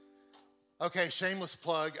Okay, shameless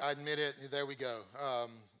plug, I admit it. There we go.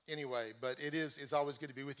 Anyway, but it's always good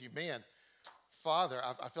to be with you. Man, Father,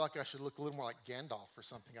 I feel like I should look a little more like Gandalf or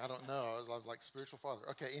something. I don't know. I was like spiritual father.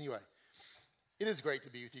 Okay, anyway, it is great to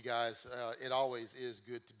be with you guys. It always is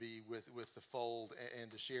good to be with the fold and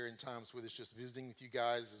to share in times where it's just visiting with you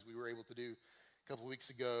guys, as we were able to do a couple of weeks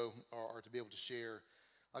ago, or to be able to share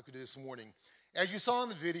like we did this morning. As you saw in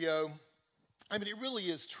the video, I mean, it really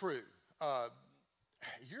is true.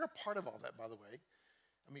 You're a part of all that, by the way.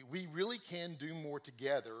 I mean, we really can do more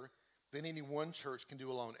together than any one church can do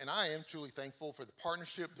alone. And I am truly thankful for the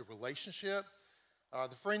partnership, the relationship,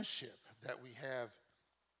 the friendship that we have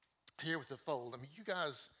here with the fold. I mean, you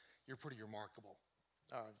guys, you're pretty remarkable.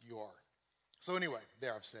 You are. So anyway,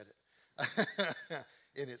 there, I've said it.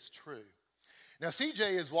 And it's true. Now,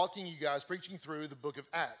 CJ is walking you guys, preaching through the book of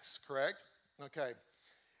Acts, correct? Okay.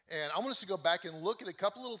 And I want us to go back and look at a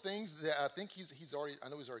couple little things that I think he's already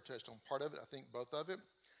touched on part of it, I think both of it.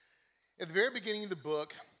 At the very beginning of the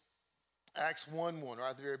book, Acts 1:1, right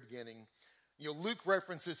at the very beginning, Luke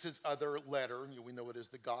references his other letter. We know it as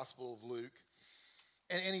the Gospel of Luke.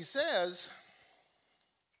 And he says,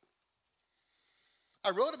 I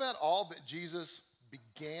wrote about all that Jesus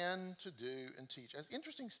began to do and teach. That's an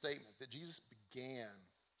interesting statement, that Jesus began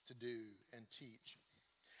to do and teach.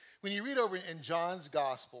 When you read over in John's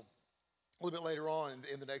Gospel, a little bit later on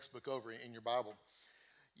in the next book over in your Bible,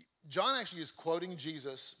 John actually is quoting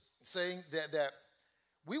Jesus, saying that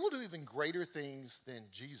we will do even greater things than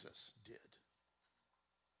Jesus did.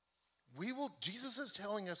 Jesus is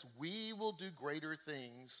telling us we will do greater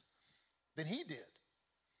things than he did.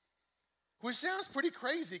 Which sounds pretty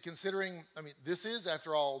crazy considering, I mean, this is,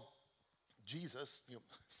 after all, Jesus,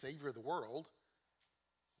 Savior of the world.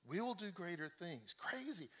 We will do greater things.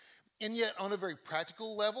 Crazy. And yet, on a very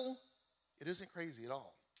practical level, it isn't crazy at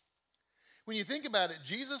all. When you think about it,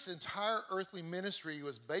 Jesus' entire earthly ministry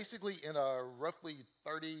was basically in a roughly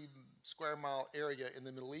 30 square mile area in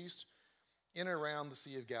the Middle East, in and around the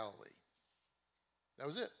Sea of Galilee. That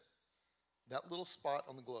was it. That little spot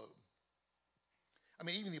on the globe. I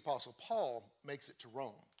mean, even the Apostle Paul makes it to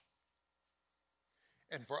Rome.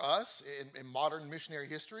 And for us, in modern missionary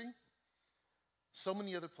history, so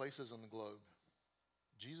many other places on the globe,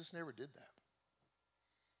 Jesus never did that.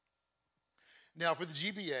 Now, for the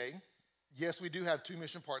GBA, yes, we do have 2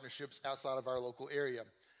 mission partnerships outside of our local area.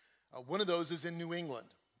 One of those is in New England.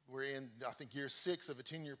 We're in, I think, year 6 of a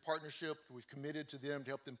 10-year partnership. We've committed to them to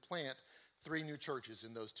help them plant 3 new churches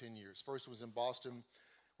in those 10 years. First was in Boston.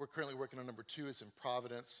 We're currently working on number 2. It's in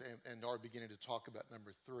Providence, and are beginning to talk about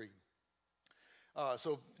number 3.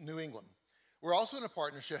 So New England. We're also in a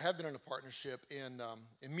partnership, have been in a partnership in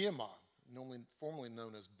Myanmar, formerly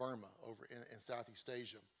known as Burma, over in Southeast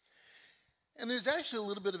Asia. And there's actually a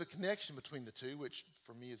little bit of a connection between the two, which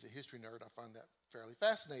for me as a history nerd, I find that fairly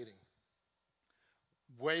fascinating.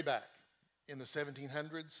 Way back in the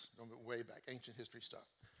 1700s, way back, ancient history stuff,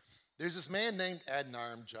 there's this man named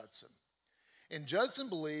Adoniram Judson. And Judson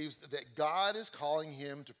believes that God is calling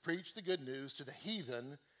him to preach the good news to the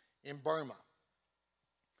heathen in Burma.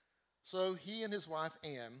 So he and his wife,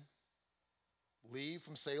 Anne, leave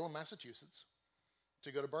from Salem, Massachusetts,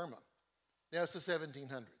 to go to Burma. Now, it's the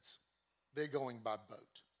 1700s. They're going by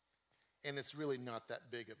boat. And it's really not that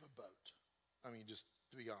big of a boat. I mean, just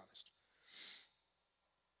to be honest.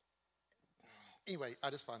 Anyway, I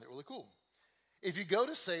just find that really cool. If you go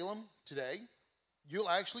to Salem today, you'll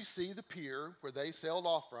actually see the pier where they sailed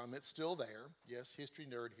off from. It's still there. Yes, history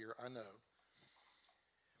nerd here, I know.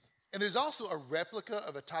 And there's also a replica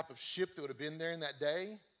of a type of ship that would have been there in that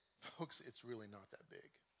day. Folks, it's really not that big.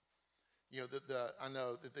 I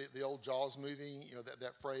know that the old Jaws movie,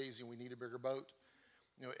 that phrase, we need a bigger boat.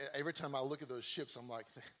 Every time I look at those ships, I'm like,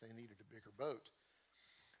 they needed a bigger boat.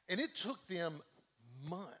 And it took them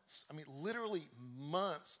months, I mean, literally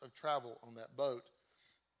months of travel on that boat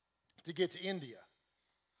to get to India.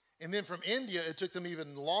 And then from India, it took them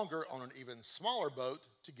even longer on an even smaller boat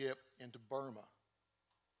to get into Burma.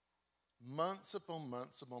 Months upon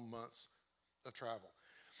months upon months of travel.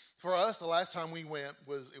 For us, the last time we went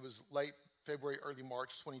was late February, early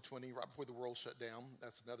March 2020, right before the world shut down.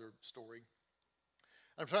 That's another story.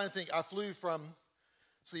 I'm trying to think. I flew from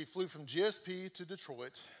GSP to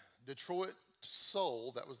Detroit to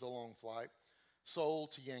Seoul, that was the long flight, Seoul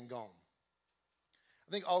to Yangon.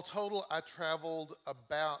 I think all total, I traveled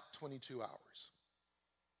about 22 hours.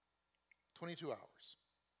 22 hours.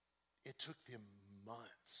 It took them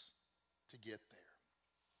months to get there.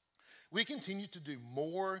 We continue to do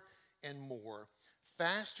more and more,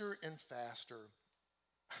 faster and faster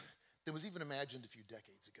than was even imagined a few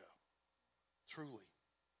decades ago. Truly.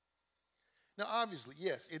 Now, obviously,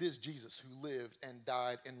 yes, it is Jesus who lived and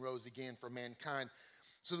died and rose again for mankind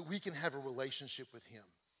so that we can have a relationship with him.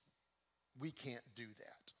 We can't do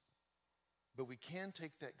that. But we can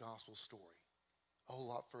take that gospel story a whole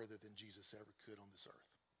lot further than Jesus ever could on this earth.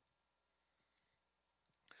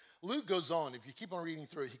 Luke goes on, if you keep on reading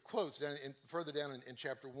through it, he quotes further down in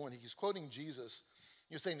chapter 1, he's quoting Jesus.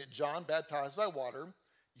 You're saying that John baptized by water,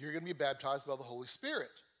 you're going to be baptized by the Holy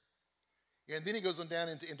Spirit. And then he goes on down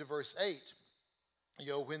into verse 8.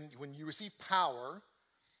 When you receive power,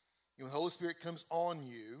 when the Holy Spirit comes on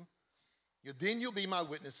you, then you'll be my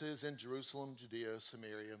witnesses in Jerusalem, Judea,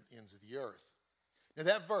 Samaria, ends of the earth. Now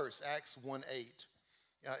that verse, Acts 1:8,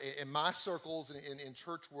 in my circles and in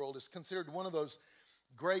church world is considered one of those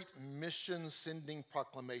great mission-sending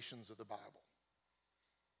proclamations of the Bible.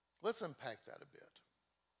 Let's unpack that a bit.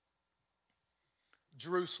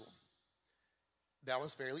 Jerusalem. That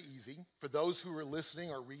was fairly easy. For those who were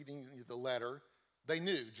listening or reading the letter, they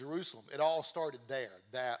knew Jerusalem. It all started there.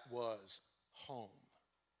 That was home.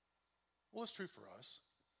 Well, it's true for us.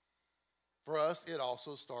 For us, it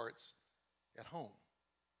also starts at home.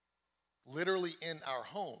 Literally in our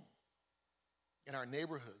home, in our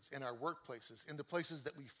neighborhoods, in our workplaces, in the places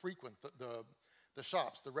that we frequent, the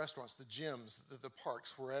shops, the restaurants, the gyms, the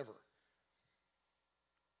parks, wherever.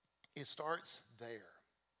 It starts there.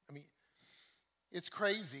 I mean, it's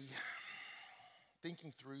crazy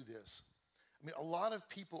thinking through this. I mean, a lot of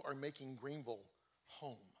people are making Greenville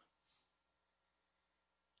home.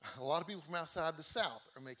 A lot of people from outside the South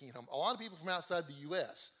are making it home. A lot of people from outside the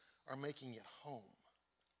U.S. are making it home.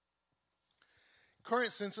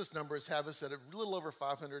 Current census numbers have us at a little over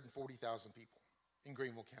 540,000 people in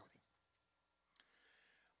Greenville County.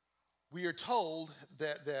 We are told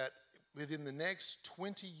that within the next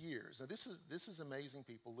 20 years, now this is amazing,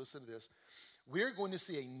 people, listen to this, we're going to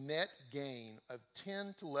see a net gain of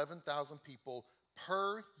 10 to 11,000 people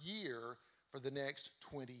per year for the next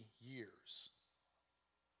 20 years.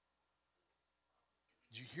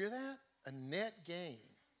 Did you hear that? A net gain.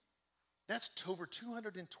 That's over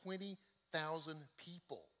 220,000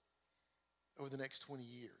 people over the next 20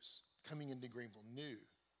 years coming into Greenville, new.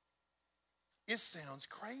 It sounds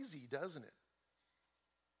crazy, doesn't it?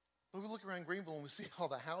 But we look around Greenville and we see all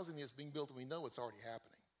the housing that's being built and we know it's already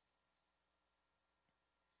happening.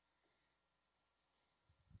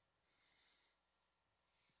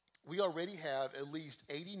 We already have at least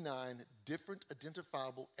 89 different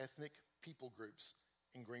identifiable ethnic people groups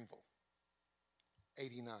in Greenville.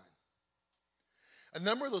 89. A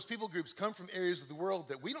number of those people groups come from areas of the world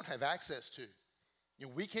that we don't have access to.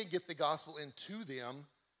 We can't get the gospel into them,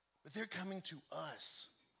 but they're coming to us.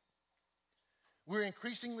 We're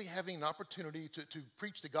increasingly having an opportunity to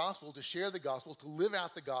preach the gospel, to share the gospel, to live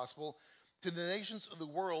out the gospel to the nations of the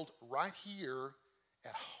world right here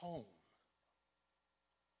at home.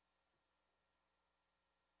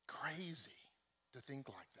 Crazy to think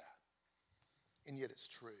like that. And yet it's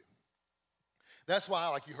true. That's why,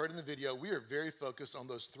 like you heard in the video, we are very focused on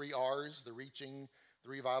those 3 R's, the reaching, the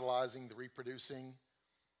revitalizing, the reproducing.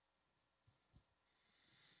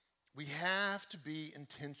 We have to be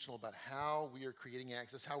intentional about how we are creating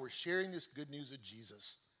access, how we're sharing this good news of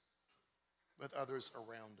Jesus with others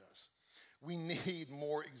around us. We need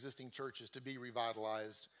more existing churches to be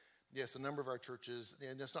revitalized. Yes, a number of our churches,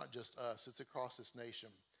 and it's not just us, it's across this nation,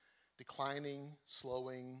 declining,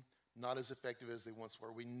 slowing, not as effective as they once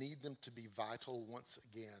were. We need them to be vital once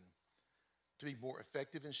again, to be more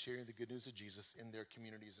effective in sharing the good news of Jesus in their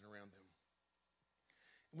communities and around them.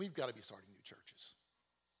 And we've got to be starting new churches.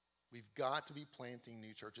 We've got to be planting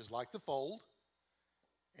new churches like The Fold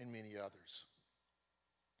and many others.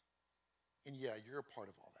 And yeah, you're a part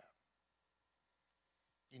of all that.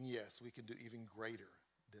 And yes, we can do even greater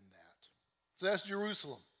than that. So that's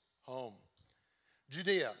Jerusalem, home.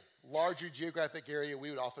 Judea, larger geographic area. We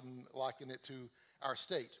would often liken it to our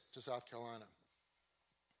state, to South Carolina.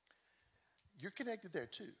 You're connected there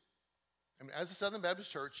too. I mean, as a Southern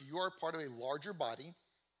Baptist Church, you are part of a larger body,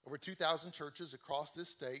 over 2,000 churches across this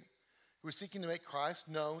state, who are seeking to make Christ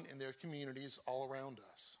known in their communities all around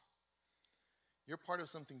us. You're part of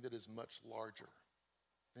something that is much larger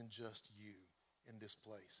than just you in this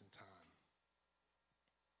place and time.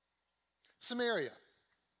 Samaria.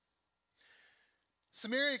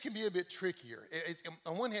 Samaria can be a bit trickier.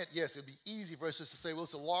 On one hand, yes, it would be easy for us just to say, well,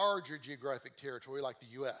 it's a larger geographic territory like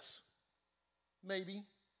the U.S. Maybe.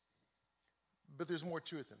 But there's more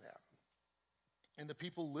to it than that. And the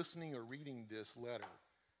people listening or reading this letter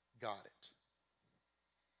got it.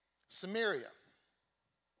 Samaria,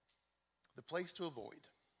 the place to avoid.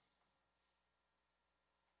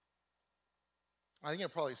 I think I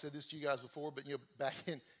probably said this to you guys before, but back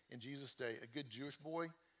in in Jesus' day, a good Jewish boy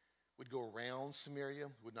would go around Samaria,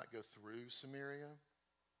 would not go through Samaria.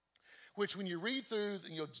 Which when you read through,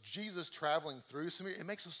 Jesus traveling through Samaria, it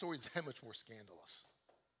makes the stories that much more scandalous.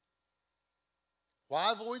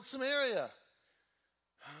 Why avoid Samaria?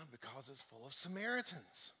 Because it's full of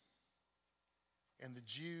Samaritans. And the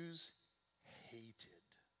Jews hated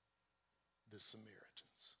the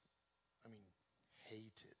Samaritans. I mean,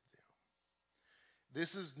 hated them.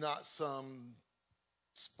 This is not some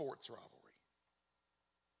sports rivalry.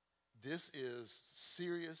 This is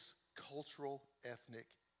serious cultural, ethnic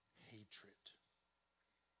hatred.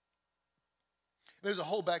 There's a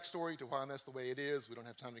whole backstory to why that's the way it is. We don't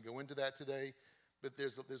have time to go into that today, but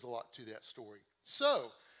there's a lot to that story.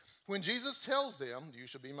 So, when Jesus tells them, you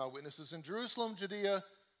shall be my witnesses in Jerusalem, Judea,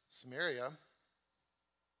 Samaria,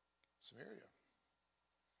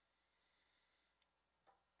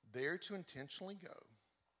 they're to intentionally go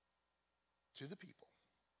to the people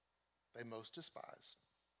they most despise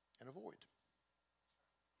and avoid.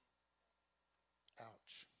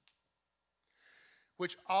 Ouch.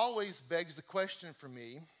 Which always begs the question for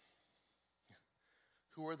me,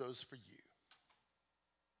 who are those for you?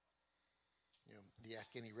 The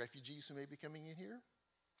Afghani refugees who may be coming in here,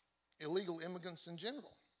 illegal immigrants in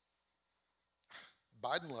general,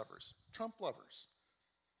 Biden lovers, Trump lovers,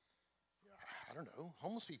 I don't know,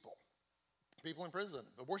 homeless people, people in prison,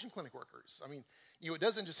 abortion clinic workers. I mean, it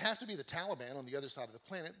doesn't just have to be the Taliban on the other side of the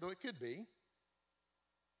planet, though it could be.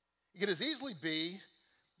 It could as easily be,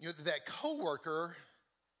 that coworker,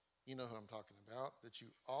 you know who I'm talking about, that you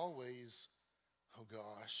always,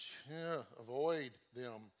 avoid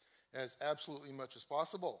them as absolutely much as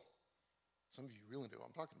possible. Some of you really know what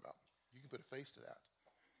I'm talking about. You can put a face to that.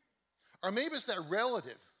 Or maybe it's that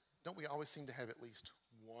relative. Don't we always seem to have at least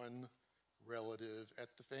one relative at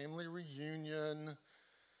the family reunion?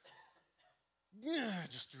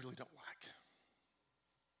 Just really don't like.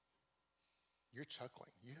 You're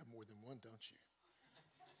chuckling. You have more than one, don't you?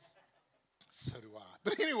 So do I.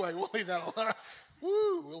 But anyway, we'll leave that alone.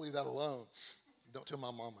 We'll leave that alone. Don't tell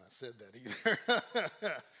my mama I said that either.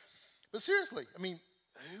 But seriously, I mean,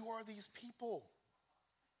 who are these people?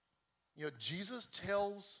 Jesus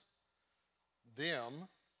tells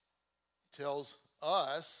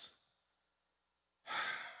us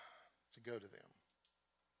to go to them.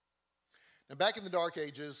 Now, back in the dark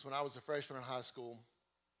ages, when I was a freshman in high school,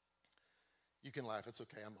 you can laugh, it's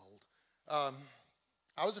okay, I'm old.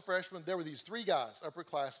 I was a freshman. There were these three guys,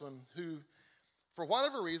 upperclassmen, who, for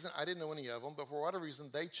whatever reason, I didn't know any of them, but for whatever reason,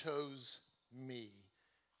 they chose me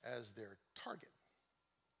as their target.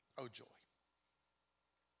 Oh, joy.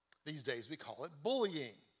 These days we call it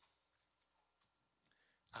bullying.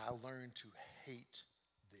 I learned to hate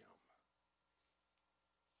them.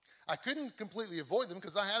 I couldn't completely avoid them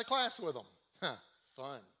because I had a class with them.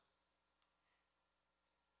 Fun.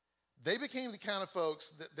 They became the kind of folks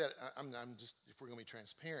that I'm just, if we're going to be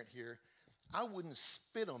transparent here, I wouldn't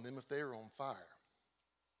spit on them if they were on fire.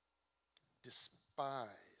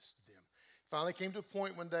 Despised them. Finally came to a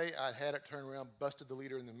point one day, I'd had it turned around, busted the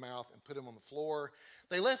leader in the mouth, and put him on the floor.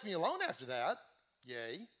 They left me alone after that.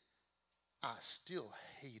 Yay. I still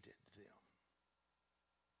hated them.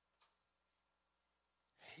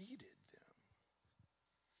 Hated them.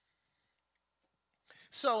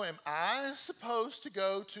 So am I supposed to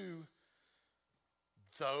go to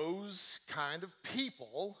those kind of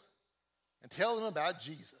people and tell them about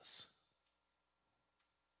Jesus?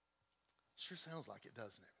 Sure sounds like it,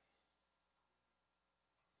 doesn't it?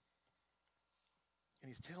 And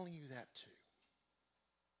he's telling you that too.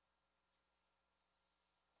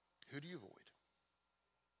 Who do you avoid?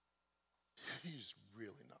 Who you just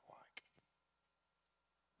really not like?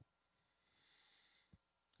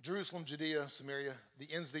 Jerusalem, Judea, Samaria, the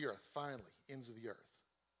ends of the earth, finally, ends of the earth.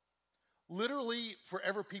 Literally,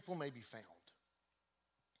 wherever people may be found.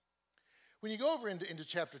 When you go over into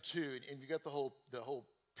chapter 2, and you got the whole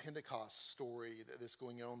Pentecost story that's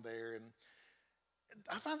going on there, and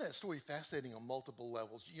I find that story fascinating on multiple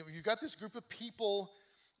levels. You've got this group of people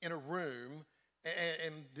in a room,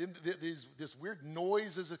 and then this weird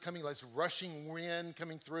noises are coming, like this rushing wind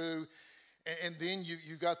coming through, and then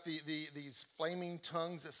you've got these flaming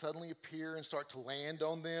tongues that suddenly appear and start to land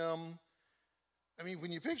on them. I mean,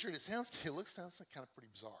 when you picture it, sounds kind of pretty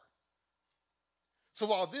bizarre. So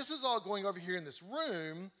while this is all going over here in this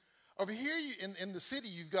room, over here in the city,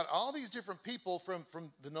 you've got all these different people from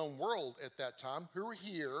the known world at that time who are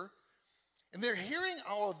here, and they're hearing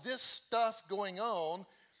all of this stuff going on,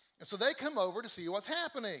 and so they come over to see what's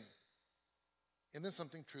happening. And then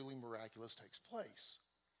something truly miraculous takes place.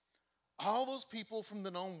 All those people from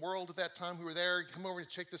the known world at that time who were there come over to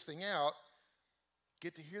check this thing out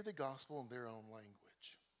get to hear the gospel in their own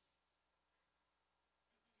language.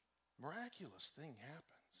 Miraculous thing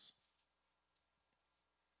happens.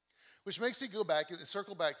 Which makes me go back and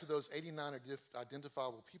circle back to those 89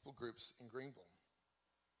 identifiable people groups in Greenville.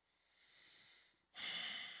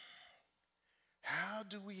 How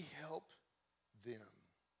do we help them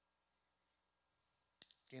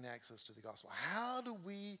gain access to the gospel? How do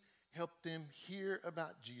we help them hear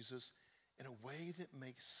about Jesus in a way that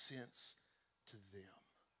makes sense to them?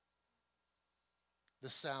 The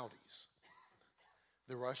Saudis,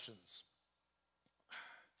 the Russians,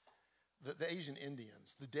 the Asian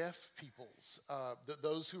Indians, the deaf peoples,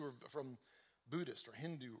 those who are from Buddhist or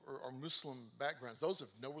Hindu or Muslim backgrounds, those have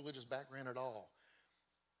no religious background at all.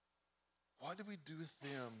 What do we do with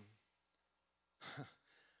them?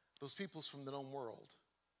 Those peoples from the known world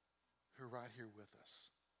who are right here with us.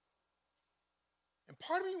 And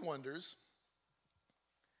part of me wonders,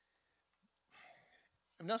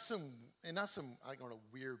 not some like in a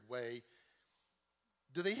weird way,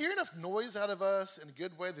 do they hear enough noise out of us in a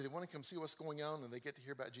good way that they want to come see what's going on and they get to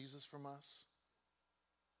hear about Jesus from us?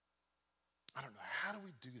 I don't know. How do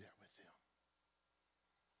we do that with them?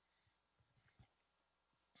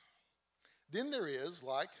 Then there is,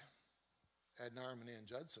 like Adoniram and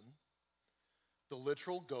Judson, the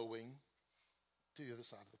literal going to the other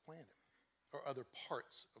side of the planet or other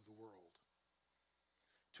parts of the world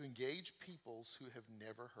to engage peoples who have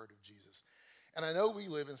never heard of Jesus. And I know we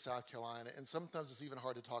live in South Carolina, and sometimes it's even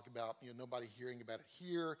hard to talk about, nobody hearing about it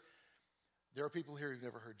here. There are people here who've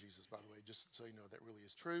never heard Jesus, by the way, just so you know that really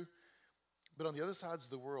is true. But on the other sides of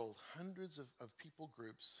the world, hundreds of people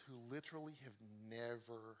groups who literally have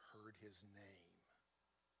never heard his name.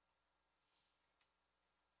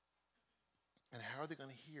 And how are they going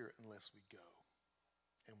to hear it unless we go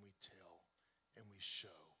and we tell and we show?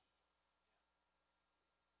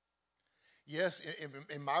 Yes,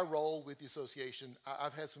 in my role with the association,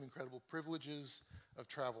 I've had some incredible privileges of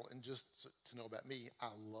travel. And just to know about me, I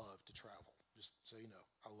love to travel. Just so you know,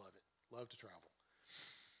 I love it. Love to travel.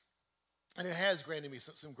 And it has granted me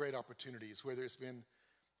some great opportunities, whether it's been,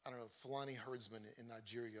 Fulani herdsmen in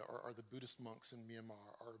Nigeria or the Buddhist monks in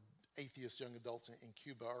Myanmar or atheist young adults in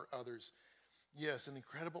Cuba or others. Yes, an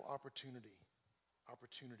incredible opportunity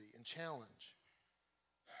and challenge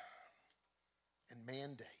and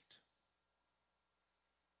mandate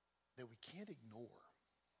that we can't ignore.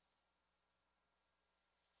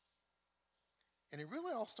 And it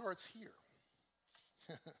really all starts here.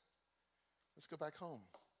 Let's go back home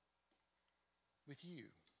with you.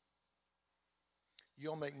 You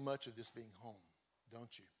all make much of this being home,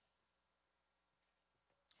 don't you?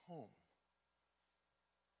 Home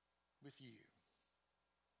with you.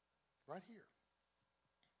 Right here.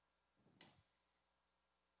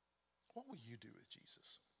 What will you do with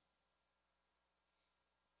Jesus?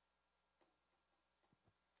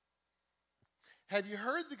 Have you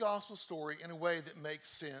heard the gospel story in a way that makes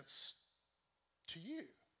sense to you?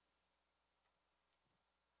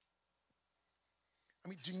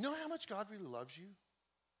 Do you know how much God really loves you?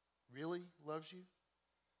 Really loves you?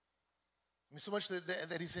 So much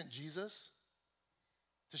that he sent Jesus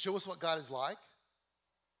to show us what God is like,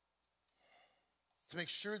 to make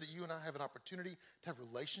sure that you and I have an opportunity to have a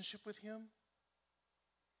relationship with him.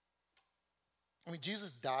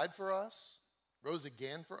 Jesus died for us, rose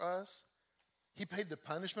again for us. He paid the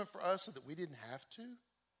punishment for us so that we didn't have to.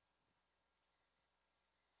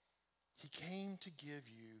 He came to give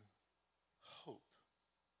you hope.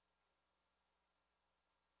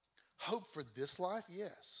 Hope for this life,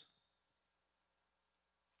 yes,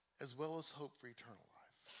 as well as hope for eternal life.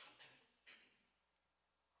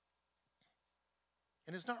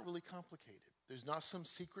 And it's not really complicated. There's not some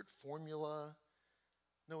secret formula.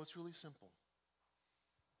 No, it's really simple.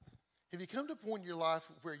 Have you come to a point in your life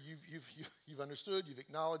where you've understood, you've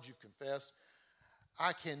acknowledged, you've confessed,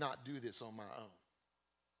 I cannot do this on my own?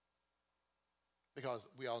 Because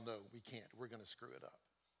we all know we can't. We're going to screw it up.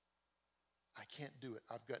 I can't do it.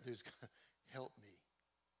 There's help me.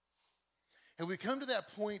 Have we come to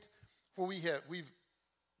that point where we've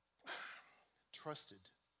trusted,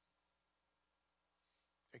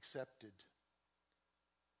 accepted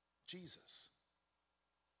Jesus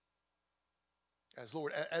as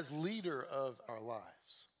Lord, as leader of our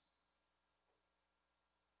lives?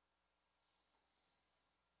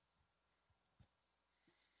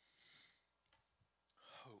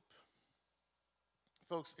 Hope.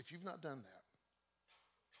 Folks, if you've not done that,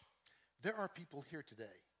 there are people here today.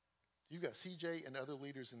 You've got CJ and other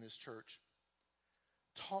leaders in this church.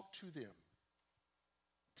 Talk to them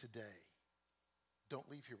today. Don't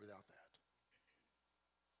leave here without that.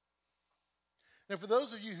 Now, for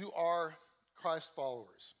those of you who are Christ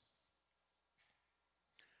followers,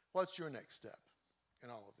 what's your next step in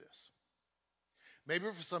all of this? Maybe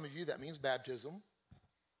for some of you that means baptism.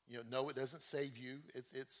 No, it doesn't save you.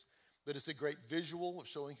 But it's a great visual of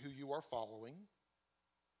showing who you are following.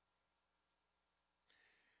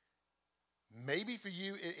 Maybe for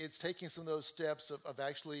you, it's taking some of those steps of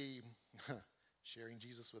actually sharing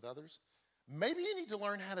Jesus with others. Maybe you need to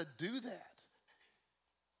learn how to do that.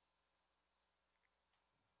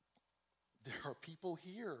 There are people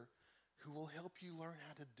here who will help you learn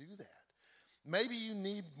how to do that. Maybe you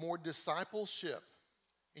need more discipleship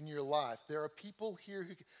in your life. There are people here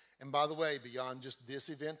who can, and by the way, beyond just this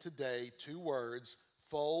event today, 2 words,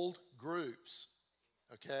 fold groups.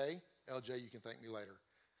 Okay? LJ, you can thank me later.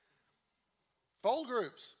 Fold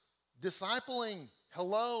groups, discipling,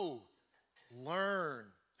 hello. Learn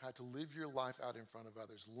how to live your life out in front of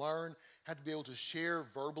others. Learn how to be able to share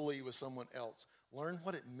verbally with someone else. Learn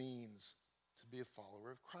what it means to be a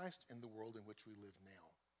follower of Christ in the world in which we live now.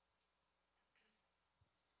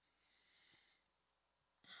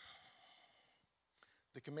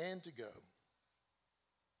 The command to go,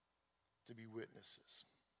 to be witnesses.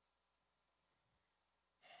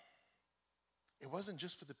 It wasn't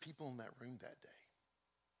just for the people in that room that day.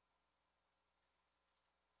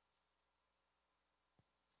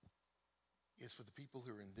 It's for the people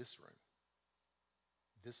who are in this room,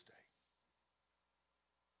 this day.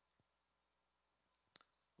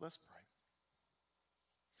 Let's pray.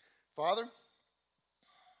 Father,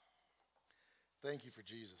 thank you for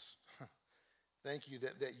Jesus. Thank you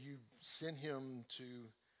that you sent him to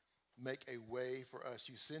make a way for us.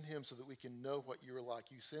 You sent him so that we can know what you are like.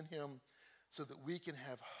 You sent him so that we can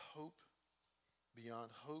have hope beyond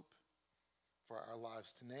hope for our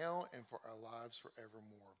lives to now and for our lives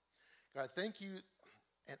forevermore. God, thank you,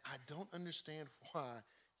 and I don't understand why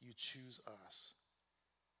you choose us,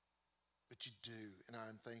 but you do, and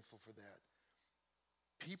I'm thankful for that.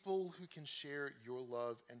 People who can share your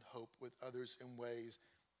love and hope with others in ways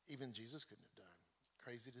even Jesus couldn't have done.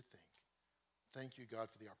 Crazy to think. Thank you, God,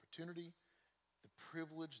 for the opportunity, the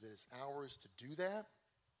privilege that is ours to do that.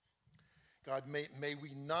 God, may we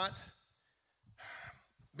not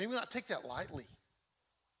take that lightly.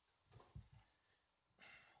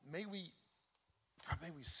 May we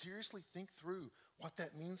seriously think through what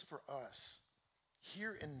that means for us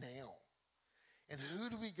here and now. And who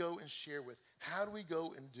do we go and share with? How do we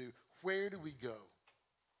go and do? Where do we go?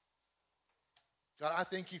 God, I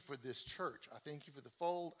thank you for this church. I thank you for the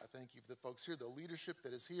fold. I thank you for the folks here, the leadership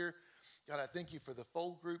that is here. God, I thank you for the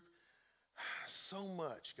fold group. So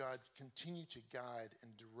much, God, continue to guide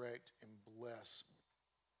and direct and bless.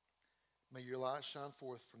 May your light shine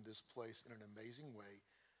forth from this place in an amazing way,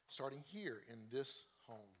 starting here in this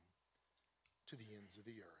home to the ends of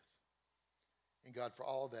the earth. And God, for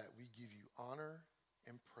all that, we give you honor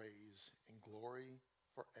and praise and glory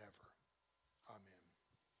forever.